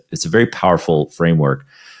it's a very powerful framework.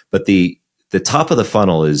 But the top of the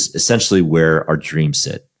funnel is essentially where our dreams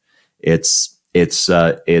sit. It's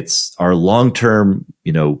our long-term,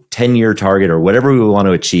 10-year target or whatever we want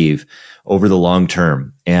to achieve over the long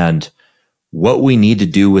term. And what we need to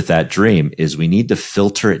do with that dream is we need to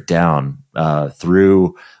filter it down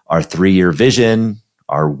through our 3-year vision,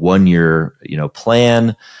 our 1-year,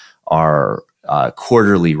 plan, our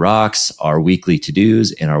quarterly rocks, our weekly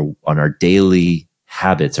to-dos, and on our daily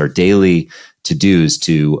habits, our daily to-dos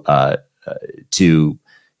to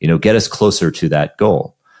get us closer to that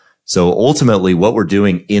goal. So ultimately, what we're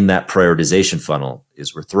doing in that prioritization funnel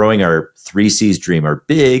is we're throwing our 3 C's dream, our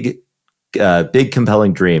big,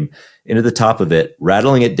 compelling dream, into the top of it,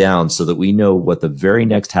 rattling it down so that we know what the very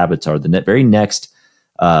next habits are, the very next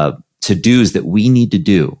to-dos that we need to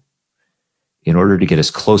do in order to get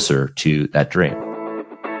us closer to that dream.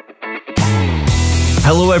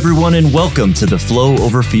 Hello, everyone, and welcome to the Flow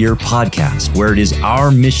Over Fear podcast, where it is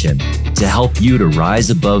our mission to help you to rise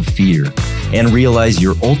above fear and realize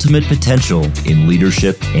your ultimate potential in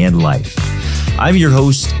leadership and life. I'm your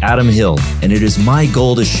host, Adam Hill, and it is my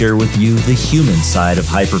goal to share with you the human side of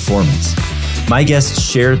high performance. My guests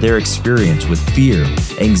share their experience with fear,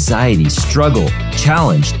 anxiety, struggle,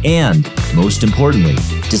 challenge, and most importantly,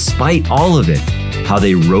 despite all of it, how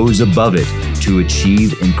they rose above it to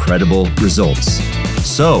achieve incredible results.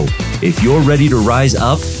 So, if you're ready to rise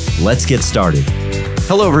up, let's get started.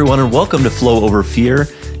 Hello, everyone, and welcome to Flow Over Fear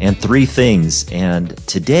and 3 Things. And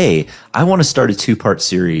today, I want to start a 2-part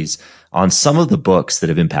series on some of the books that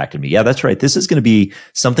have impacted me. Yeah, that's right. This is going to be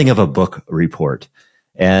something of a book report.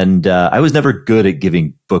 And I was never good at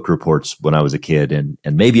giving book reports when I was a kid, and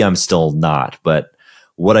maybe I'm still not. But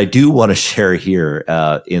what I do want to share here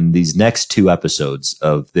in these next 2 episodes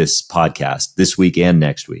of this podcast, this week and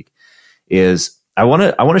next week, is I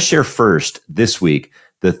want to share first this week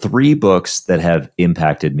the 3 books that have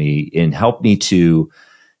impacted me and helped me to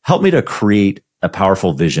create a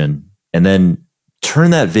powerful vision, and then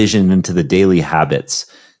turn that vision into the daily habits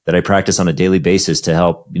that I practice on a daily basis to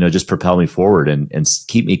help, just propel me forward and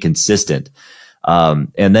keep me consistent.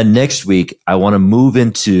 And then next week, I want to move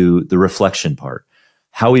into the reflection part,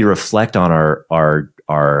 how we reflect on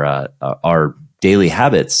our daily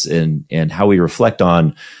habits and how we reflect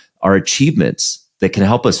on our achievements that can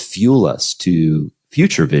help us fuel us to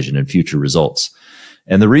future vision and future results.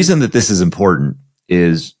 And the reason that this is important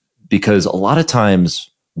is because a lot of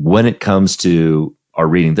times when it comes to our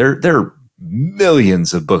reading, there are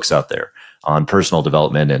millions of books out there on personal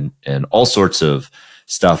development and all sorts of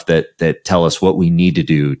stuff that tell us what we need to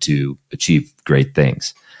do to achieve great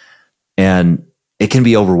things. And it can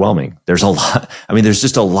be overwhelming. There's a lot. I mean, there's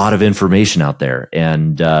just a lot of information out there.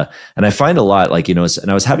 And I find a lot and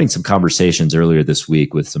I was having some conversations earlier this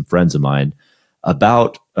week with some friends of mine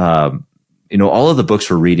about, all of the books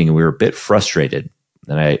we're reading, and we were a bit frustrated.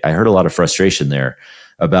 And I heard a lot of frustration there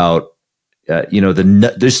about,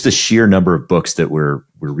 just the sheer number of books that we're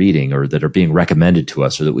reading or that are being recommended to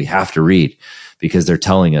us or that we have to read because they're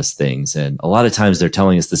telling us things. And a lot of times they're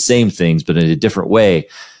telling us the same things, but in a different way.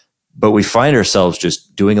 But we find ourselves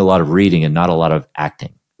just doing a lot of reading and not a lot of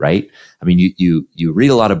acting, right? I mean, you read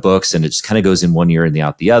a lot of books and it just kind of goes in one ear and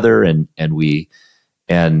out the other. And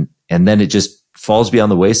then it just falls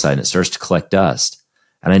beyond the wayside and it starts to collect dust.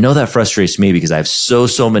 And I know that frustrates me because I have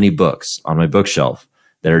so many books on my bookshelf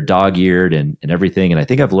that are dog-eared and everything. And I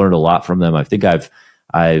think I've learned a lot from them. I think I've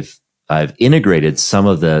integrated some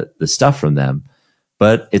of the stuff from them,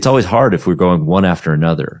 but it's always hard if we're going one after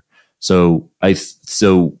another. So one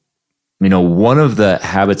of the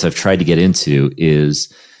habits I've tried to get into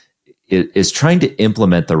is trying to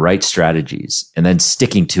implement the right strategies and then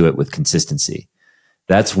sticking to it with consistency.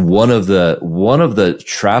 That's one of the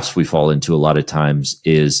traps we fall into a lot of times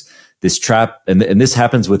is this trap, and this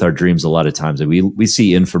happens with our dreams a lot of times. We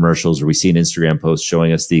see infomercials or we see an Instagram post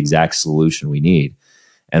showing us the exact solution we need,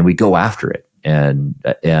 and we go after it, and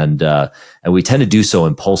we tend to do so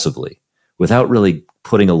impulsively without really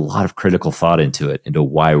putting a lot of critical thought into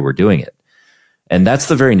why we're doing it. And that's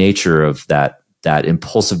the very nature of that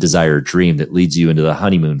impulsive desire dream that leads you into the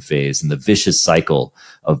honeymoon phase and the vicious cycle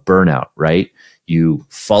of burnout, right? You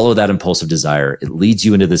follow that impulsive desire. It leads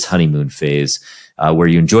you into this honeymoon phase where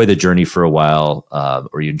you enjoy the journey for a while,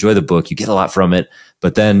 or you enjoy the book, you get a lot from it.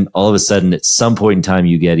 But then all of a sudden, at some point in time,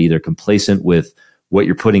 you get either complacent with what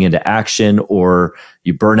you're putting into action, or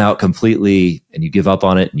you burn out completely and you give up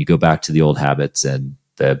on it and you go back to the old habits, and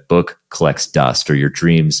the book collects dust or your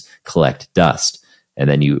dreams collect dust. And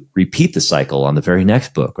then you repeat the cycle on the very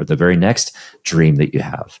next book or the very next dream that you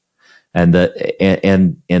have. And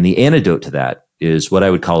the antidote to that is what I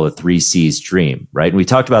would call a 3C's dream, right? And we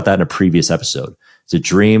talked about that in a previous episode. It's a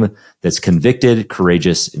dream that's convicted,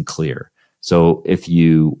 courageous, and clear. So if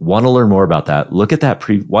you want to learn more about that, look at that,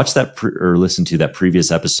 watch that or listen to that previous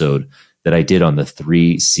episode that I did on the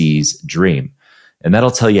 3C's dream. And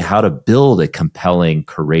that'll tell you how to build a compelling,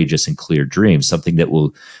 courageous, and clear dream, something that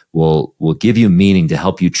will give you meaning to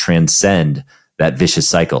help you transcend that vicious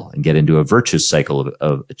cycle and get into a virtuous cycle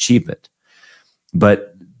of achievement.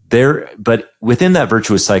 But within that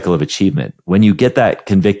virtuous cycle of achievement, when you get that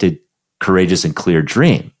convicted, courageous, and clear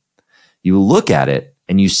dream, you look at it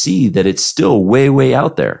and you see that it's still way, way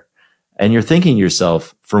out there. And you're thinking to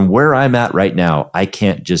yourself, from where I'm at right now, I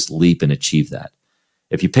can't just leap and achieve that.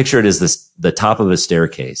 If you picture it as the top of a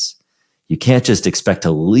staircase, you can't just expect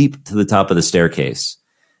to leap to the top of the staircase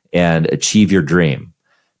and achieve your dream.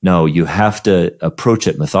 No, you have to approach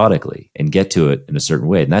it methodically and get to it in a certain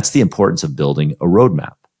way. And that's the importance of building a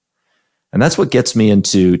roadmap. And that's what gets me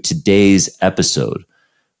into today's episode,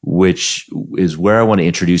 which is where I want to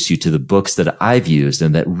introduce you to the books that I've used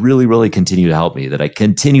and that really, really continue to help me, that I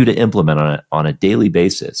continue to implement on a daily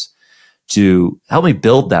basis to help me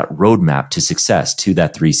build that roadmap to success, to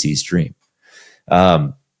that 3C's dream.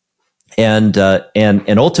 And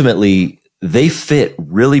ultimately, they fit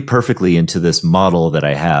really perfectly into this model that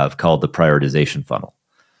I have called the prioritization funnel.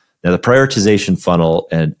 Now, the prioritization funnel,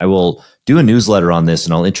 and I will do a newsletter on this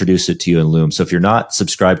and I'll introduce it to you in Loom. So if you're not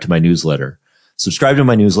subscribed to my newsletter, subscribe to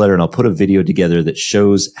my newsletter and I'll put a video together that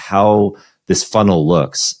shows how this funnel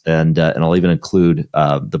looks. And I'll even include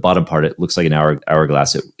the bottom part. It looks like an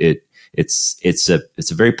hourglass. It's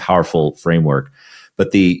a very powerful framework.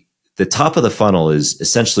 But the top of the funnel is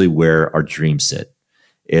essentially where our dreams sit.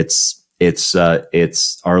 It's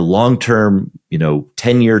our long-term,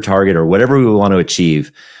 10-year target or whatever we want to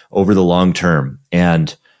achieve over the long term.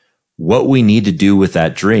 And what we need to do with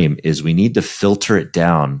that dream is we need to filter it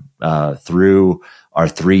down through our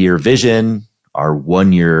 3-year vision, our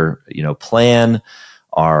 1-year, plan,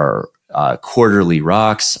 our quarterly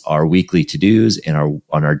rocks, our weekly to-dos, and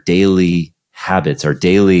on our daily habits, our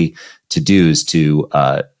daily to-dos to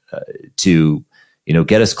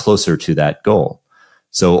get us closer to that goal.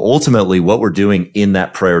 So ultimately, what we're doing in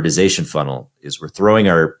that prioritization funnel is we're throwing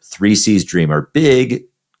our 3C's dream, our big,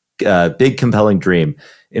 compelling dream,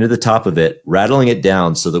 into the top of it, rattling it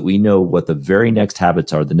down so that we know what the very next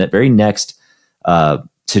habits are, the very next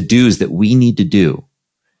to-dos that we need to do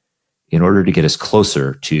in order to get us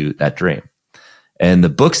closer to that dream. And the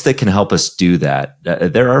books that can help us do that,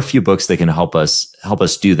 there are a few books that can help us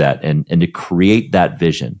do that and to create that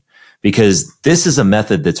vision, because this is a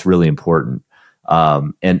method that's really important.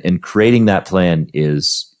 And creating that plan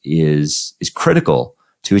is critical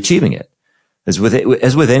to achieving it. As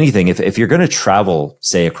with anything, if you're going to travel,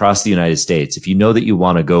 say, across the United States, if you know that you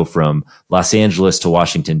want to go from Los Angeles to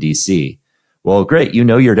Washington, D.C., well, great. You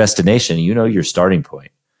know your destination, you know your starting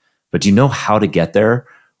point, but do you know how to get there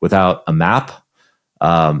without a map?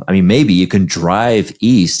 Maybe you can drive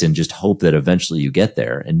east and just hope that eventually you get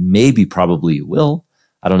there, and probably you will.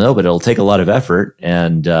 I don't know, but it'll take a lot of effort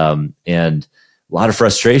and a lot of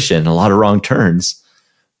frustration, a lot of wrong turns.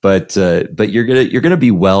 But you're gonna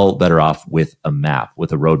be better off with a map,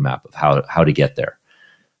 with a roadmap of how to get there.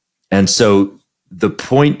 And so the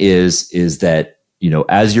point is that,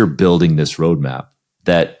 as you're building this roadmap,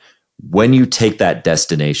 that when you take that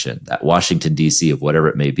destination, that Washington, D.C. of whatever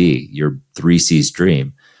it may be, your 3C's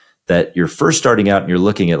dream, that you're first starting out and you're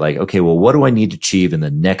looking at like, okay, well, what do I need to achieve in the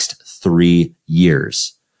next 3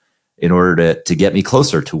 years in order to get me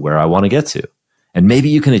closer to where I want to get to? And maybe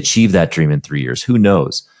you can achieve that dream in 3 years. Who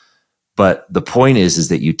knows? But the point is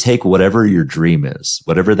that you take whatever your dream is,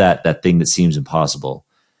 whatever that thing that seems impossible,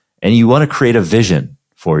 and you want to create a vision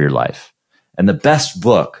for your life. And the best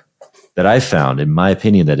book that I've found, in my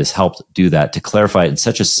opinion, that has helped do that, to clarify it in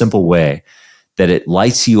such a simple way that it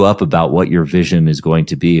lights you up about what your vision is going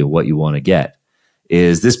to be and what you want to get,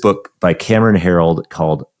 is this book by Cameron Herold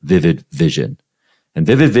called Vivid Vision. And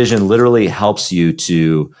Vivid Vision literally helps you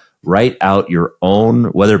to write out your own,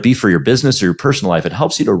 whether it be for your business or your personal life, it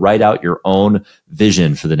helps you to write out your own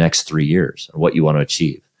vision for the next 3 years and what you want to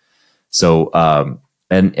achieve. So,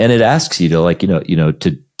 and it asks you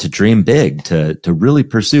to to dream big, to really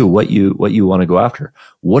pursue what you want to go after.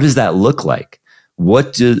 What does that look like?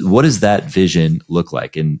 What does that vision look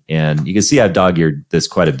like? And you can see I've dog-eared this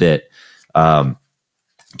quite a bit, to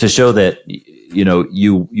show that,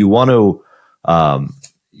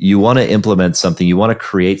 you want to implement something, you want to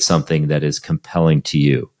create something that is compelling to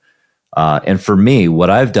you. And for me, what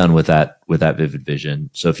I've done with that vivid vision.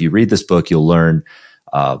 So if you read this book, you'll learn,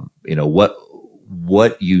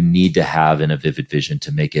 what you need to have in a vivid vision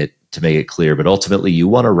to make it clear. But ultimately, you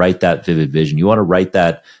want to write that vivid vision. You want to write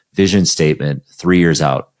that vision statement 3 years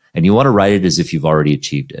out, and you want to write it as if you've already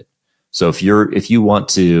achieved it. So if you want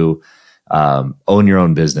to own your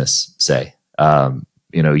own business, say,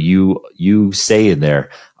 you say in there,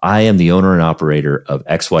 I am the owner and operator of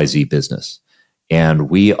XYZ business, and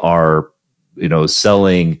we are,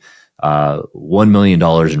 selling $1 million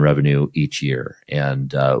in revenue each year,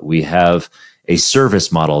 and we have a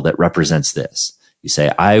service model that represents this. You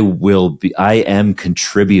say, I am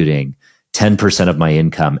contributing 10% of my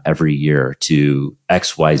income every year to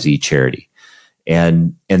XYZ charity,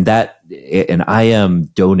 and I am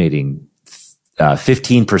donating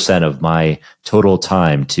 15% of my total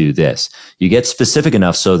time to this. You get specific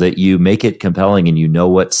enough so that you make it compelling and you know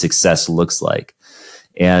what success looks like.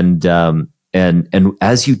 And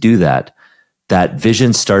as you do that, that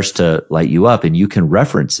vision starts to light you up, and you can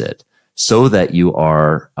reference it so that you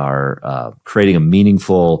are creating a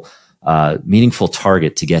meaningful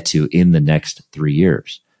target to get to in the next 3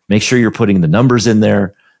 years. Make sure you're putting the numbers in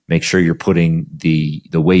there. Make sure you're putting the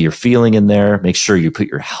way you're feeling in there. Make sure you put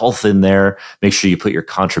your health in there. Make sure you put your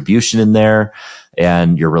contribution in there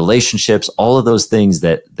and your relationships, all of those things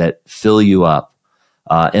that fill you up.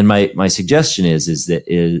 And my suggestion is that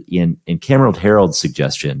in Cameron Herold's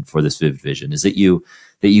suggestion for this vivid vision is that you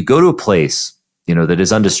go to a place, that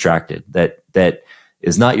is undistracted, that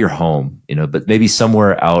is not your home, but maybe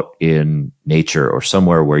somewhere out in nature or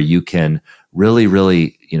somewhere where you can really,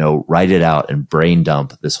 really, write it out and brain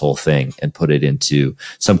dump this whole thing and put it into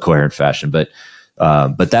some coherent fashion. But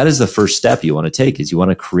that is the first step you want to take, is you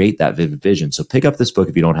want to create that vivid vision. So pick up this book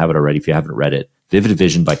if you don't have it already, if you haven't read it, Vivid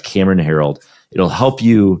Vision by Cameron Herold. It'll help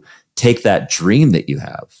you take that dream that you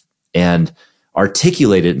have and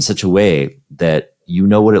articulate it in such a way that you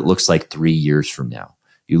know what it looks like 3 years from now.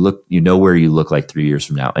 You know where you look like 3 years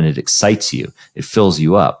from now, and it excites you, it fills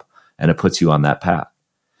you up, and it puts you on that path.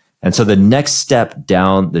 And so the next step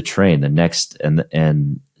down the train, and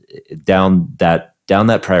down that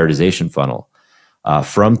prioritization funnel,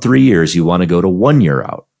 from 3 years, you want to go to 1 year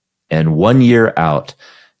out. And 1 year out,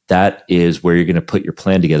 that is where you're going to put your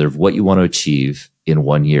plan together of what you want to achieve in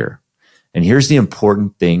 1 year. And here's the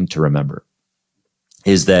important thing to remember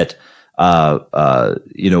is that,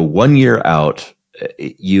 1 year out,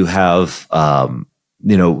 you have,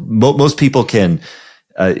 most people can,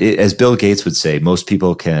 as Bill Gates would say, most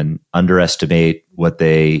people can underestimate what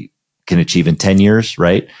they can achieve in 10 years,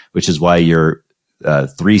 right? Which is why your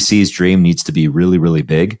 3C's dream needs to be really, really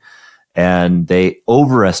big. And they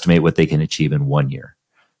overestimate what they can achieve in 1 year.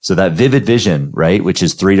 So that vivid vision, right, which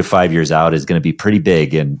is 3 to 5 years out, is going to be pretty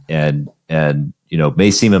big and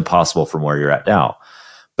may seem impossible from where you're at now.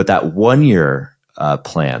 But that 1 year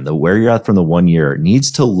plan, where you're at from the 1 year,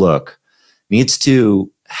 needs to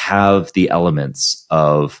have the elements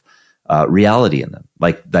of reality in them,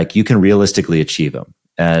 like you can realistically achieve them,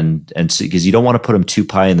 and so, because you don't want to put them too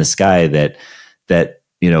pie in the sky that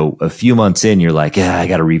a few months in you're like, I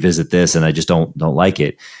got to revisit this and I just don't like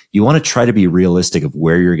it. You want to try to be realistic of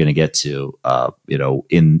where you're going to get to,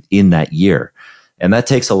 in that year, and that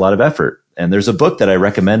takes a lot of effort. And there's a book that I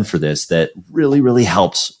recommend for this that really, really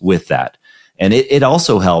helps with that. And it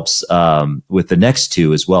also helps with the next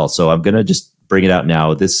two as well. So I'm going to just bring it out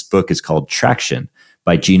now. This book is called Traction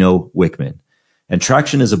by Gino Wickman. And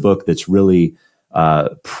Traction is a book that's really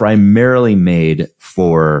primarily made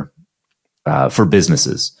for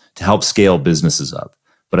businesses, to help scale businesses up.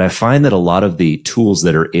 But I find that a lot of the tools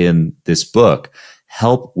that are in this book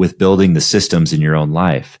help with building the systems in your own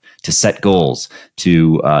life, to set goals,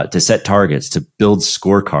 to set targets, to build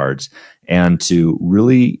scorecards, and to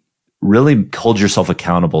really, really hold yourself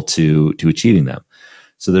accountable to achieving them.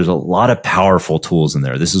 So there's a lot of powerful tools in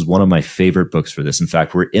there. This is one of my favorite books for this. In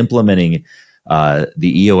fact, we're implementing the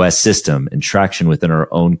EOS system and Traction within our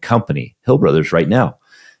own company, Hill Brothers, right now,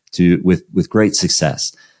 with great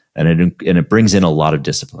success. And it brings in a lot of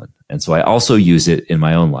discipline. And so I also use it in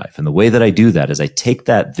my own life. And the way that I do that is I take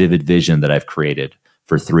that vivid vision that I've created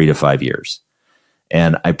for 3 to 5 years,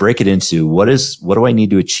 and I break it into what do I need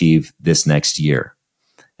to achieve this next year?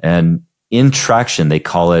 And in Traction, they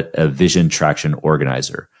call it a Vision Traction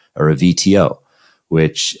Organizer, or a VTO,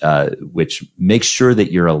 which makes sure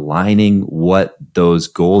that you're aligning what those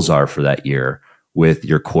goals are for that year with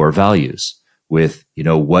your core values, with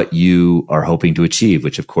what you are hoping to achieve,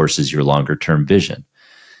 which of course is your longer term vision.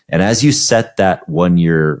 And as you set that 1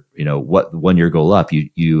 year, what 1 year goal up,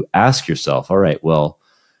 you ask yourself, all right, well,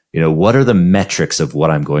 what are the metrics of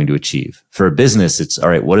what I'm going to achieve? For a business, it's all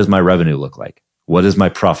right, what does my revenue look like? What does my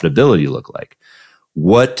profitability look like?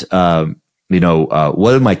 What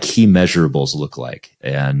what do my key measurables look like?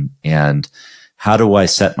 And how do I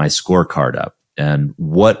set my scorecard up? And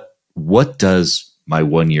what does my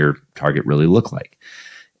 1 year target really look like?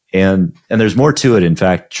 And there's more to it. In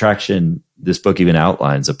fact, Traction, this book even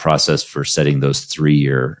outlines a process for setting those 3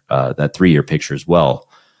 year, that 3 year picture as well.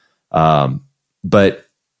 But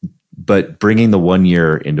bringing the 1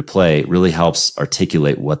 year into play really helps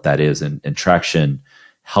articulate what that is. And Traction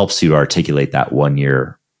helps you articulate that 1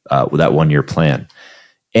 year, that 1 year plan.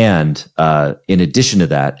 And in addition to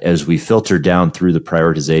that, as we filter down through the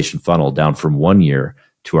prioritization funnel down from 1 year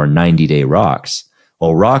to our 90-day rocks,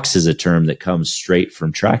 well, rocks is a term that comes straight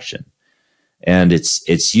from Traction. And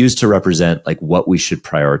it's used to represent like what we should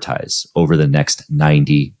prioritize over the next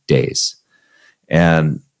 90 days.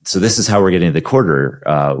 And so this is how we're getting to the quarter.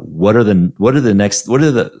 What are the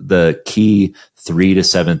key 3 to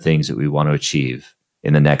 7 things that we want to achieve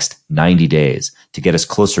in the next 90 days to get us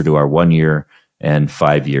closer to our 1 year and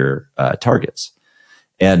 5 year targets?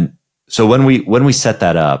 And so when we set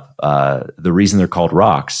that up, the reason they're called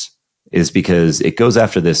rocks is because it goes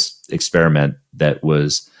after this experiment that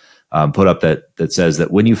was put up that says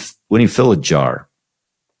that when you fill a jar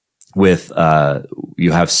with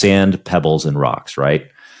you have sand, pebbles, and rocks, right?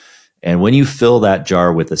 And when you fill that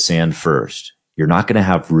jar with the sand first, you're not going to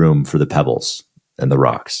have room for the pebbles and the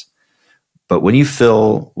rocks. But when you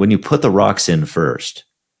put the rocks in first,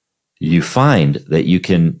 you find that you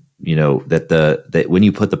can, that when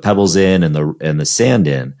you put the pebbles in and the sand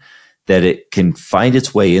in, that it can find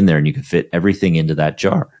its way in there and you can fit everything into that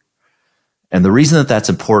jar. And the reason that that's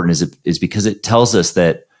important is because it tells us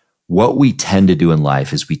that what we tend to do in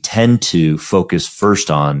life is we tend to focus first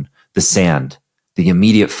on the sand, the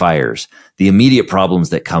immediate fires, the immediate problems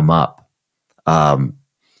that come up.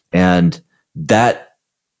 And that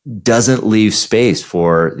doesn't leave space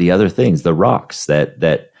for the other things, the rocks, that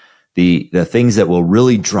the things that will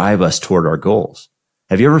really drive us toward our goals.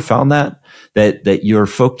 Have you ever found that you're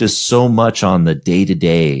focused so much on the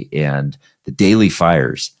day-to-day and the daily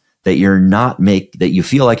fires that you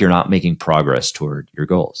feel like you're not making progress toward your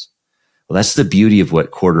goals? Well, that's the beauty of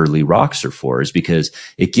what quarterly rocks are for, is because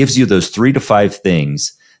it gives you those 3 to 5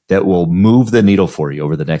 things that will move the needle for you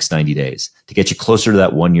over the next 90 days to get you closer to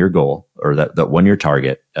that 1 year goal, or that 1 year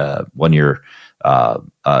target, that 1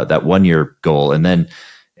 year goal, and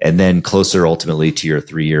then closer ultimately to your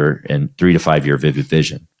 3 to 5 year vivid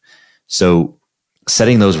vision. So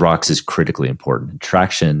setting those rocks is critically important. And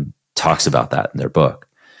Traction talks about that in their book,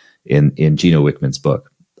 in Gino Wickman's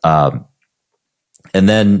book. And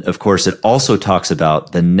then, of course, it also talks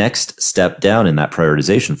about the next step down in that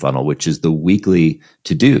prioritization funnel, which is the weekly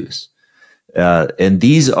to-dos. And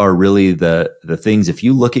these are really the things, if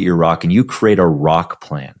you look at your rock and you create a rock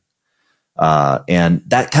plan, and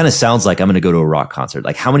that kind of sounds like I'm going to go to a rock concert.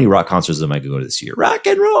 Like, how many rock concerts am I going to go to this year? Rock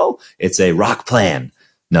and roll. It's a rock plan.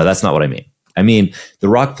 No, that's not what I mean. I mean, the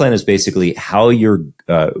rock plan is basically how you're,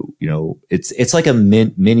 it's like a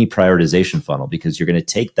mini prioritization funnel, because you're going to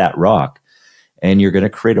take that rock and you're going to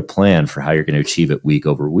create a plan for how you're going to achieve it week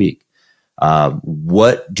over week.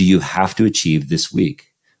 What do you have to achieve this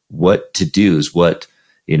week? What to-dos, 5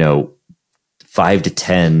 to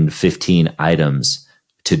 10, 15 items,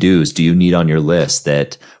 to-dos do you need on your list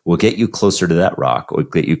that will get you closer to that rock, or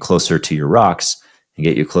get you closer to your rocks, and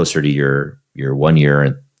get you closer to your 1 year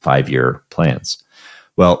and 5 year plans?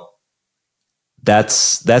 Well,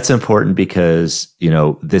 that's important because,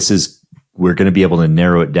 we're going to be able to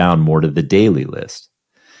narrow it down more to the daily list.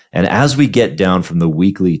 And as we get down from the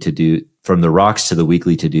rocks to the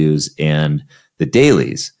weekly to-dos and the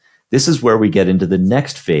dailies, this is where we get into the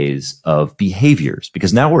next phase of behaviors,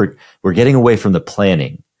 because now we're getting away from the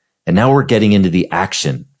planning, and now we're getting into the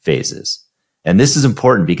action phases. And this is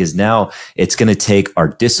important because now it's going to take our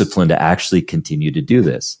discipline to actually continue to do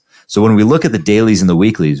this. So when we look at the dailies and the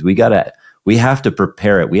weeklies, we have to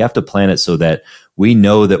prepare it. We have to plan it so that we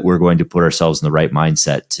know that we're going to put ourselves in the right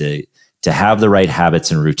mindset to have the right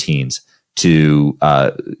habits and routines to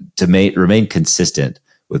remain consistent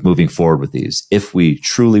with moving forward with these, if we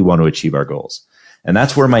truly want to achieve our goals. And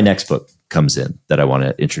that's where my next book comes in that I want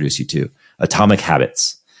to introduce you to, Atomic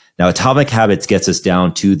Habits. Now, Atomic Habits gets us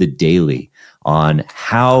down to the daily on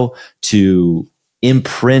how to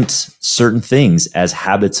imprint certain things as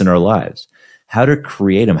habits in our lives, how to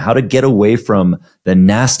create them, how to get away from the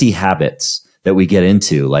nasty habits that we get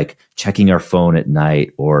into, like checking our phone at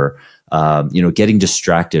night, or getting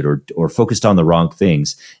distracted or focused on the wrong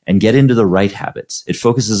things, and get into the right habits. It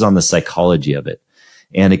focuses on the psychology of it,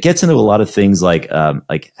 and it gets into a lot of things like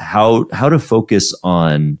how to focus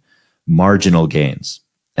on marginal gains.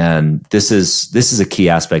 And this is a key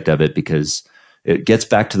aspect of it, because it gets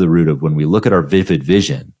back to the root of when we look at our vivid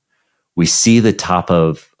vision, we see the top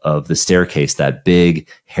of the staircase, that big,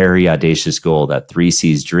 hairy, audacious goal, that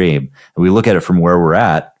 3C's dream, and we look at it from where we're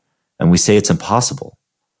at and we say it's impossible.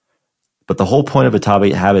 But the whole point of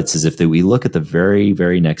Atomic Habits is if we look at the very,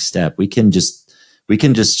 very next step, we can just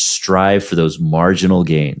strive for those marginal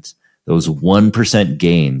gains, those 1%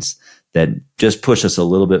 gains that just push us a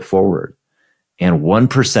little bit forward. And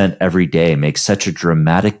 1% every day makes such a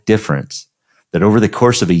dramatic difference that over the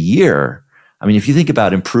course of a year, I mean, if you think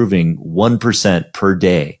about improving 1% per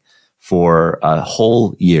day for a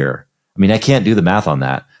whole year, I mean, I can't do the math on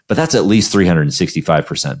that, but that's at least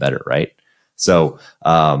 365% better, right? So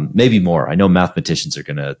maybe more. I know mathematicians are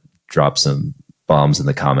going to drop some bombs in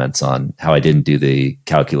the comments on how I didn't do the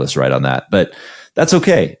calculus right on that, but that's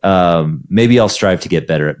okay. Maybe I'll strive to get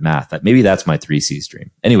better at math. Maybe that's my 3C's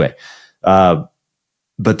dream. Anyway, but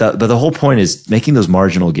the whole point is making those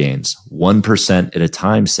marginal gains, 1% at a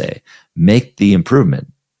time, say, make the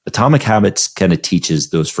improvement. Atomic Habits kind of teaches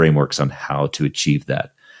those frameworks on how to achieve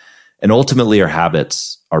that. And ultimately, our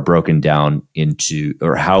habits are broken down into,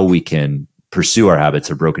 or how we can pursue our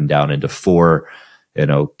habits are broken down into 4,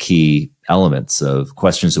 key elements of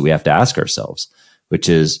questions that we have to ask ourselves, which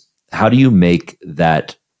is, how do you make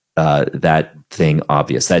that thing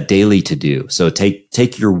obvious, that daily to-do? So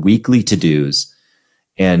take your weekly to-dos,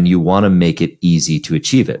 and you want to make it easy to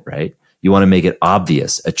achieve it, right? You want to make it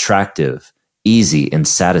obvious, attractive, easy, and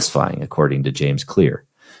satisfying, according to James Clear,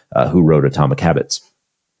 who wrote Atomic Habits.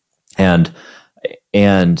 And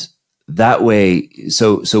that way,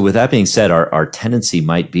 so with that being said, our tendency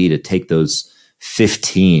might be to take those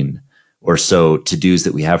 15 or so to-dos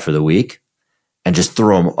that we have for the week and just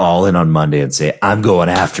throw them all in on Monday and say, I'm going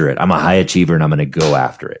after it. I'm a high achiever and I'm going to go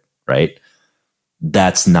after it, right?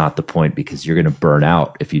 That's not the point, because you're going to burn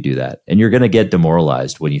out if you do that. And you're going to get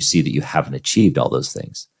demoralized when you see that you haven't achieved all those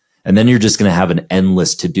things. And then you're just going to have an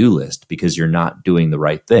endless to-do list because you're not doing the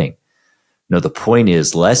right thing. No, the point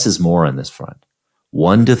is less is more on this front.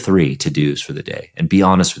 1 to 3 to-dos for the day, and be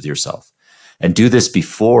honest with yourself. And do this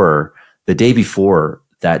before, the day before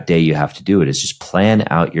that day you have to do it, is just plan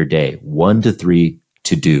out your day, 1 to 3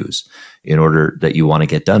 to-dos in order that you want to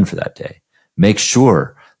get done for that day. Make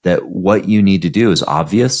sure that what you need to do is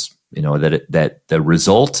obvious, that the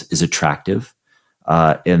result is attractive,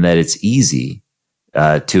 and that it's easy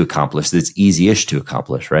to accomplish, that it's easy-ish to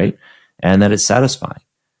accomplish, right? And that it's satisfying.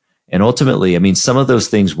 And ultimately, I mean, some of those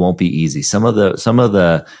things won't be easy. Some of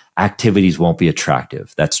the activities won't be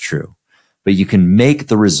attractive. That's true. But you can make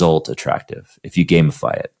the result attractive if you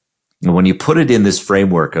gamify it. And when you put it in this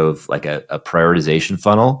framework of like a prioritization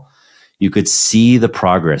funnel, you could see the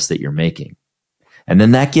progress that you're making. And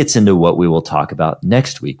then that gets into what we will talk about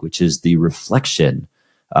next week, which is the reflection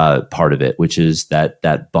part of it, which is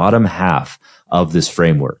that bottom half of this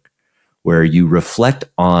framework, where you reflect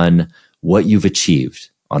on what you've achieved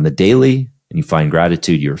on the daily, and you find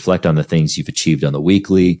gratitude. You reflect on the things you've achieved on the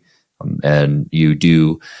weekly, and you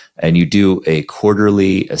do a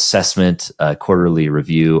quarterly assessment, a quarterly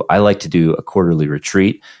review. I like to do a quarterly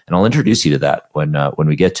retreat, and I'll introduce you to that when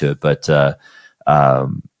we get to it.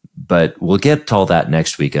 But we'll get to all that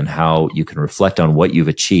next week, and how you can reflect on what you've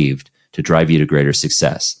achieved to drive you to greater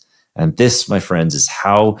success. And this, my friends, is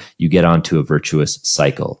how you get onto a virtuous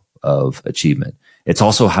cycle of achievement. It's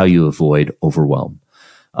also how you avoid overwhelm.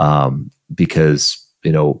 Because,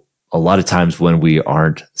 a lot of times when we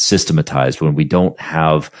aren't systematized, when we don't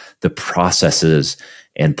have the processes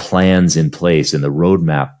and plans in place and the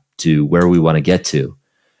roadmap to where we want to get to,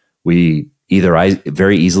 we either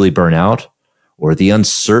very easily burn out, or the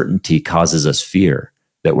uncertainty causes us fear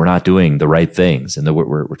that we're not doing the right things and that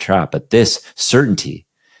we're trapped. But this certainty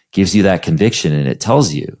gives you that conviction, and it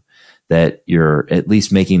tells you that you're at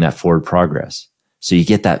least making that forward progress. So you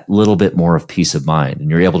get that little bit more of peace of mind, and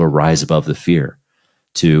you're able to rise above the fear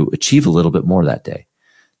to achieve a little bit more that day.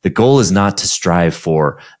 The goal is not to strive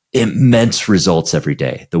for immense results every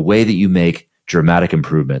day. The way that you make dramatic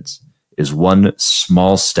improvements is one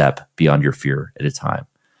small step beyond your fear at a time.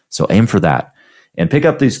 So aim for that, and pick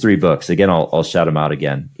up these 3 books. Again, I'll shout them out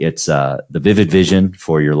again. It's The Vivid Vision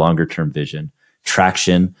for your longer term vision,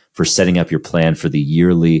 Traction for setting up your plan for the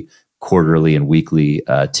yearly, quarterly, and weekly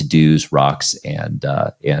to-dos, rocks, and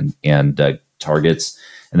targets,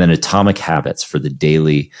 and then Atomic Habits for the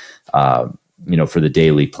daily, for the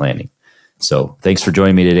daily planning. So thanks for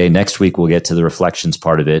joining me today. Next week we'll get to the reflections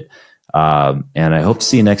part of it, and I hope to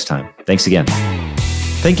see you next time. Thanks again.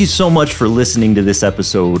 Thank you so much for listening to this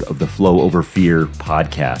episode of the Flow Over Fear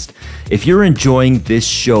podcast. If you're enjoying this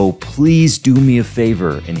show, please do me a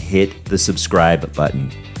favor and hit the subscribe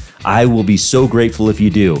button. I will be so grateful if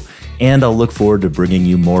you do. and I'll look forward to bringing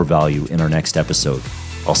you more value in our next episode.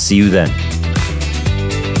 I'll see you then.